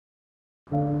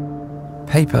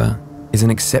Paper is an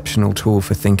exceptional tool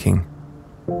for thinking.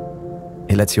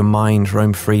 It lets your mind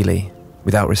roam freely,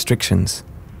 without restrictions.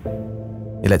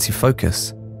 It lets you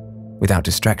focus, without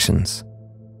distractions.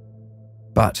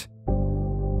 But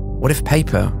what if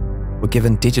paper were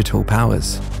given digital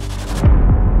powers?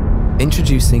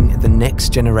 Introducing the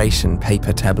next generation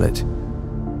paper tablet.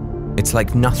 It's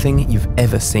like nothing you've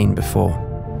ever seen before.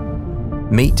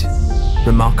 Meet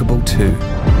reMarkable 2.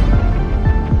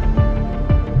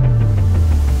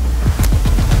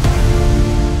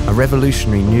 A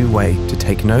revolutionary new way to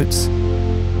take notes,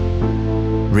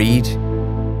 read,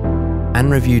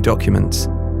 and review documents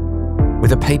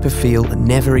with a paper feel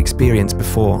never experienced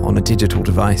before on a digital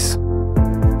device.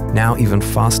 Now even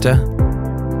faster,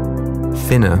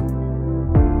 thinner,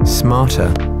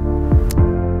 smarter,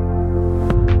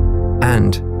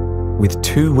 and with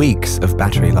 2 weeks of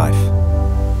battery life.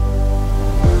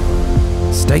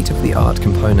 State-of-the-art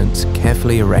components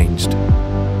carefully arranged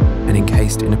and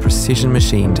encased in a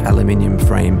precision-machined aluminium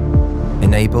frame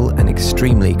enable an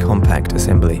extremely compact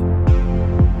assembly.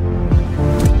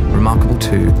 reMarkable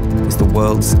 2 is the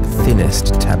world's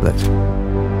thinnest tablet.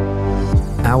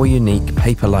 Our unique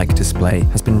paper-like display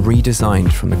has been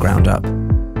redesigned from the ground up,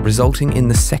 resulting in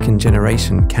the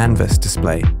second-generation canvas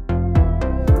display,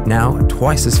 now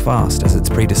twice as fast as its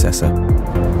predecessor.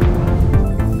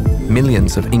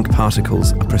 Millions of ink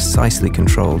particles are precisely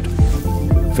controlled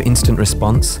for instant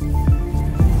response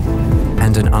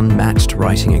and an unmatched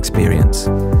writing experience.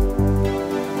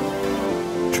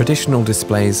 Traditional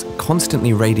displays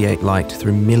constantly radiate light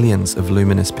through millions of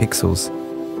luminous pixels.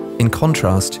 In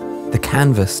contrast, the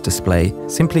canvas display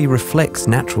simply reflects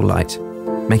natural light,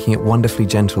 making it wonderfully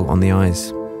gentle on the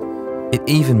eyes. It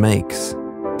even makes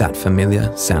that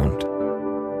familiar sound.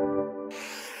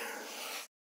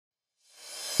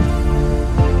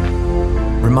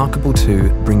 reMarkable 2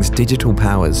 brings digital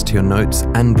powers to your notes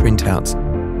and printouts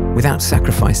without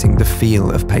sacrificing the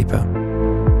feel of paper.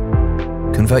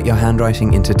 Convert your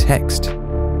handwriting into text.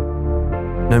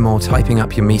 No more typing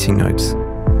up your meeting notes.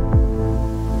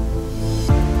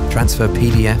 Transfer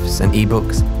PDFs and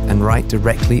ebooks and write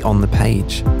directly on the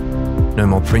page. No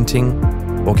more printing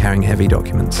or carrying heavy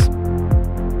documents.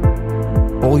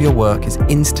 All your work is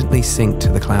instantly synced to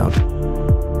the cloud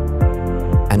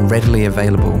and readily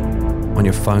available on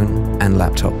your phone and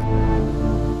laptop.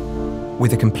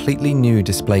 With a completely new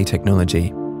display technology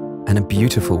and a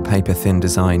beautiful paper-thin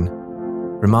design,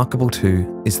 reMarkable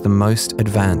 2 is the most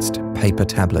advanced paper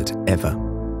tablet ever,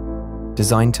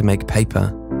 designed to make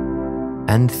paper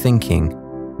and thinking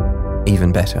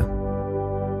even better.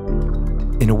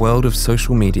 In a world of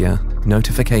social media,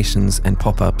 notifications, and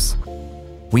pop-ups,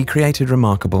 we created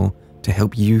reMarkable to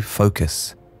help you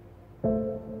focus.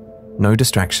 No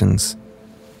distractions,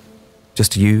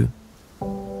 just you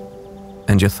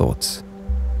and your thoughts.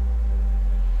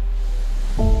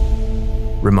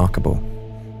 reMarkable.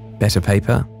 Better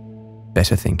paper,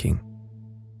 better thinking.